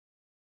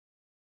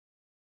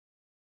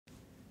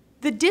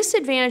The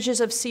disadvantages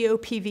of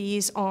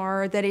COPVs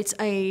are that it's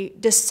a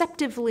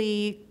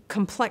deceptively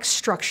complex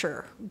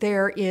structure.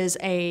 There is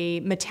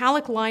a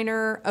metallic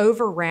liner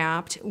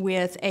overwrapped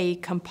with a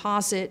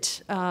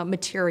composite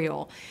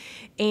material,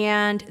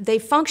 and they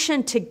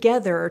function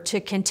together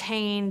to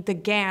contain the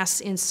gas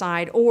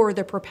inside or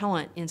the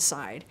propellant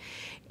inside.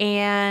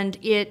 And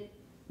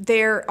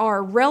there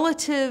are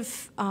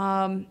relative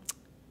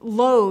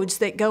loads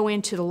that go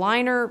into the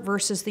liner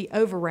versus the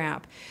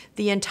overwrap.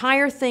 The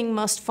entire thing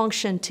must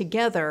function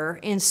together,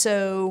 and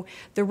so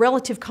the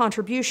relative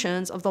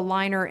contributions of the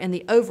liner and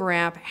the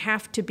overwrap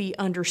have to be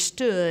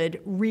understood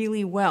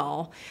really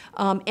well.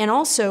 And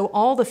also,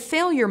 all the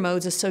failure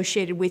modes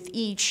associated with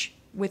each,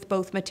 with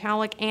both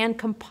metallic and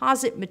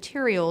composite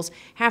materials,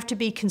 have to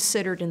be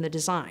considered in the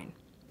design.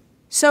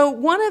 So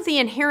one of the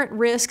inherent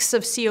risks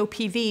of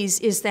COPVs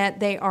is that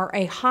they are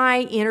a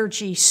high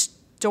energy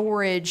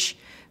storage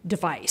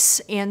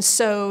device, and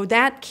so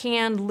that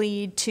can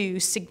lead to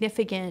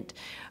significant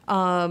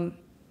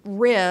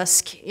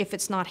risk if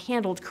it's not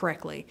handled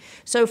correctly.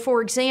 So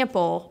for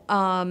example,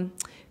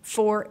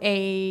 for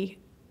a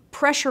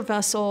pressure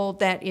vessel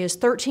that is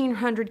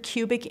 1,300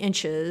 cubic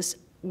inches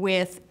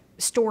with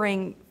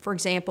storing, for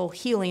example,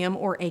 helium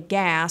or a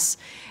gas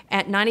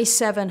at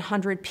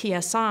 9,700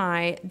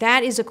 psi,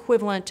 that is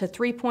equivalent to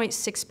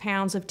 3.6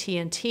 pounds of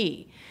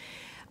TNT.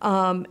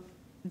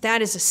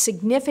 That is a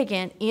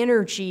significant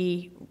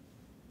energy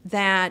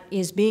that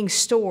is being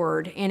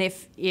stored, and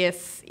if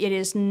it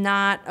is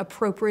not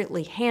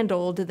appropriately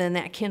handled, then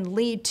that can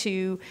lead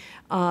to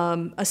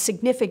a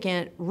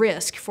significant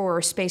risk for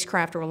a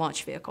spacecraft or a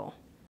launch vehicle.